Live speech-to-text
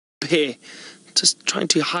hare, just trying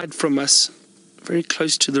to hide from us, very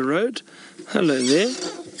close to the road. Hello there.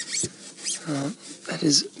 That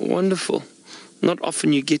is wonderful. Not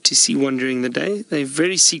often you get to see one during the day. They're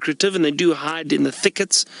very secretive and they do hide in the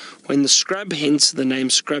thickets or in the scrub, hence the name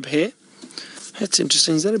Scrub Hare. That's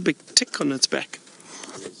interesting. Is that a big tick on its back?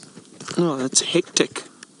 Oh, that's hectic.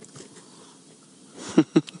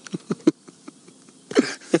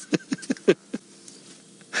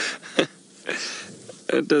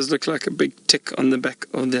 It does look like a big tick on the back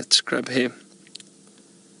of that Scrub Hare.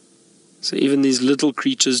 So even these little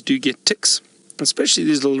creatures do get ticks, especially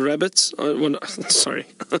these little rabbits. Oh, well, sorry,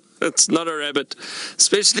 it's not a rabbit.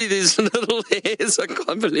 Especially these little hares. I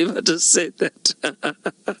can't believe I just said that.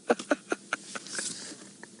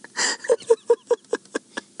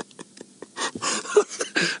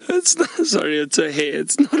 It's not, sorry, it's a hare.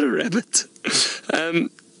 It's not a rabbit.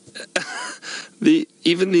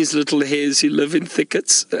 Even these little hares who live in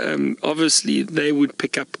thickets, obviously they would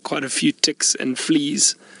pick up quite a few ticks and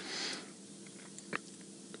fleas.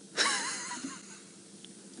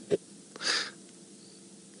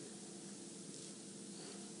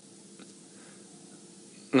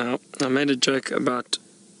 Now, I made a joke about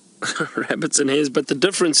rabbits and hares, but the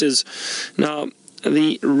difference is, now,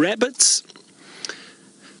 the rabbits,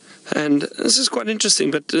 and this is quite interesting,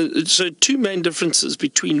 but so two main differences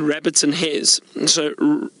between rabbits and hares. So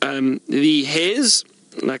the hares,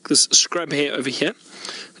 like this scrub hare over here,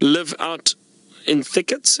 live out in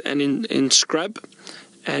thickets and in scrub,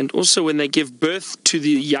 and also when they give birth to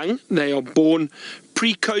the young, they are born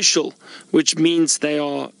precocial, which means they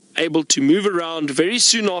are able to move around very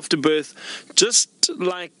soon after birth, just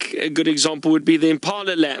like a good example would be the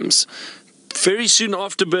impala lambs. Very soon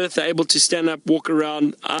after birth, they're able to stand up, walk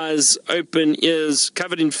around, eyes open, ears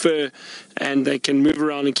covered in fur, and they can move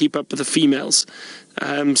around and keep up with the females.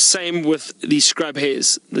 Same with the scrub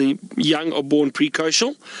hares. The young are born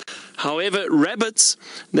precocial. However, rabbits,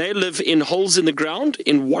 they live in holes in the ground,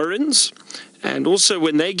 in warrens, and also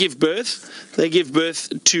when they give birth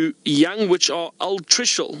to young which are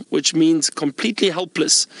altricial, which means completely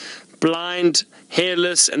helpless, blind,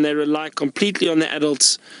 hairless, and they rely completely on the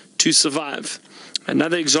adults to survive.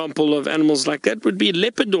 Another example of animals like that would be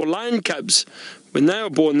leopard or lion cubs. When they are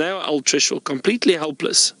born, they are altricial, completely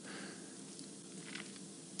helpless.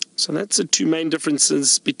 So that's the two main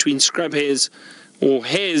differences between scrub hares or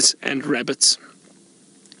hares and rabbits.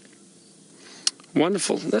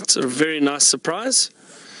 Wonderful. That's a very nice surprise.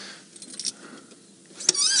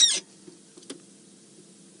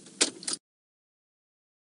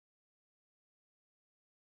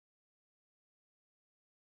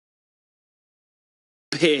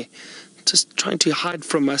 Hare, just trying to hide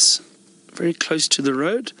from us, very close to the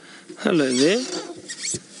road. Hello there.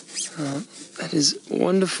 That is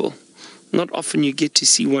wonderful. Not often you get to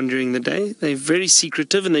see one during the day. They're very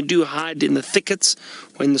secretive and they do hide in the thickets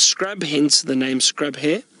or in the scrub, hence the name Scrub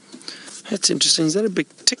Hare. That's interesting. Is that a big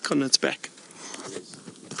tick on its back?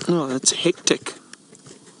 Oh, that's hectic.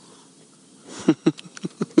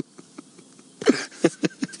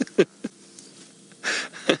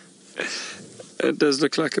 It does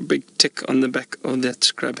look like a big tick on the back of that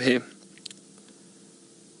Scrub Hare.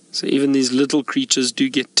 So even these little creatures do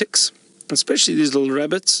get ticks, especially these little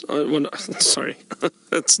rabbits. Oh, well, sorry,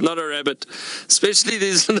 it's not a rabbit. Especially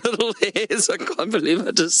these little hares. I can't believe I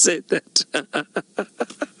just said that.